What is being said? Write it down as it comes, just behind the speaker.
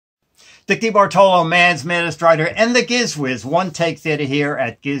Dick DeBartolo, man's maddest writer, and the GizWiz. One take theater here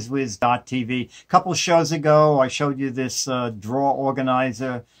at GizWiz.TV. A couple shows ago, I showed you this drawer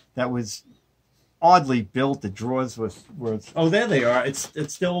organizer that was oddly built. The drawers were oh, there they are. It's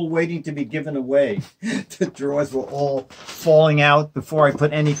still waiting to be given away. The drawers were all falling out before I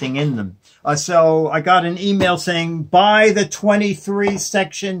put anything in them. So I got an email saying, buy the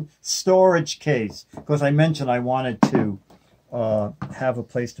 23-section storage case, because I mentioned I wanted to have a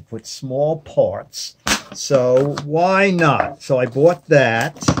place to put small parts. So why not? So I bought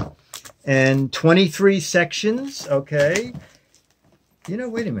that, and 23 sections. Okay. You know,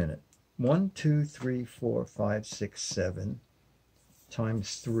 wait a minute. 1, 2, 3, 4, 5, 6, 7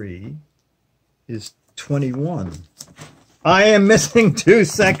 times 3 is 21. I am missing 2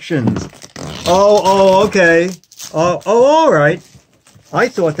 sections. Oh, okay. Oh, all right. I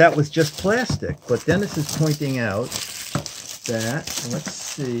thought that was just plastic, but Dennis is pointing out that, let's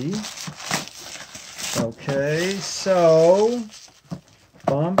see. Okay, so,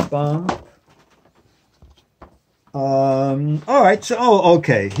 bump. All right, so, oh,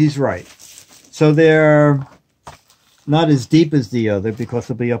 okay, he's right. So they're not as deep as the other because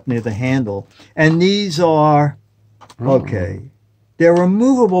they'll be up near the handle. And these are, okay, they're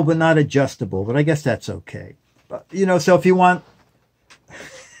removable but not adjustable, but I guess that's okay. But, you know, so if you want,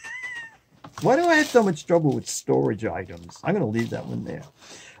 why do I have so much trouble with storage items? I'm going to leave that one there.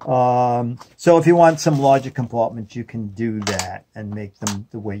 So if you want some larger compartments, you can do that and make them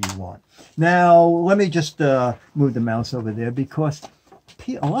the way you want. Now, let me just move the mouse over there because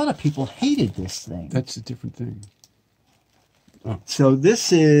a lot of people hated this thing. That's a different thing. Oh. So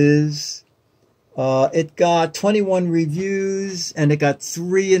this is, it got 21 reviews and it got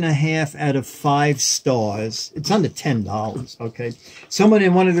 3.5 out of 5 stars. It's under $10, okay? Someone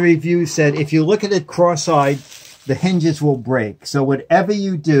in one of the reviews said, if you look at it cross-eyed, the hinges will break. So whatever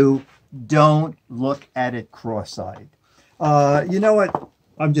you do, don't look at it cross-eyed. You know what?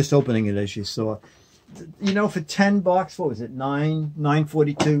 I'm just opening it as you saw. You know, for $10, what was it?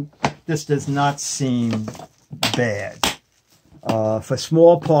 $9.42. This does not seem bad. For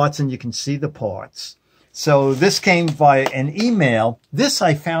small parts, and you can see the parts. So this came via an email. This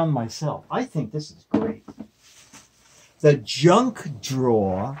I found myself. I think this is great. The junk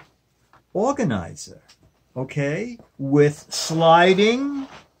drawer organizer. Okay, with sliding,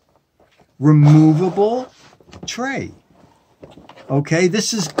 removable tray. Okay,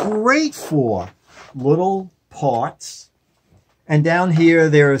 this is great for little parts. And down here,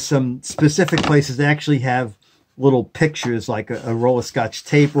 there are some specific places that actually have little pictures, like a roll of Scotch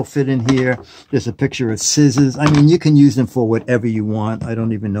tape will fit in here. There's a picture of scissors. I mean, you can use them for whatever you want. I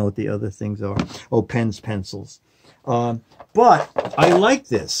don't even know what the other things are. Oh, pens, pencils. But I like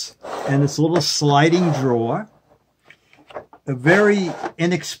this. And this little sliding drawer, a very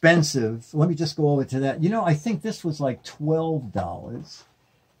inexpensive. Let me just go over to that. You know, I think this was like $12.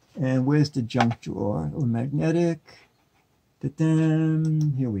 And where's the junk drawer? Oh, magnetic.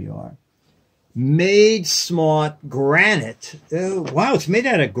 Here we are. Madesmart Granite. Oh, wow, it's made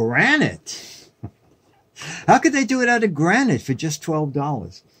out of granite. How could they do it out of granite for just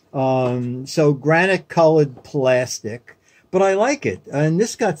 $12? So granite colored plastic. But I like it. And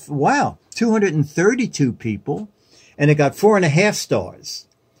this got, wow, 232 people. And it got 4.5 stars.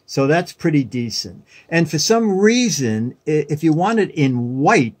 So that's pretty decent. And for some reason, if you want it in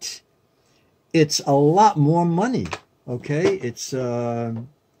white, it's a lot more money. Okay? It's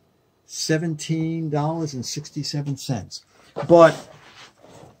 $17.67. But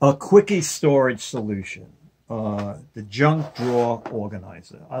a quickie storage solution. The junk drawer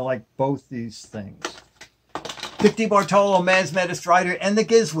organizer. I like both these things. Dick DeBartolo, man's maddest writer, and the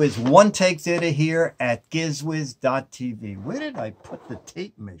GizWiz. One take theater here at GizWiz.TV. Where did I put the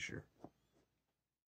tape measure?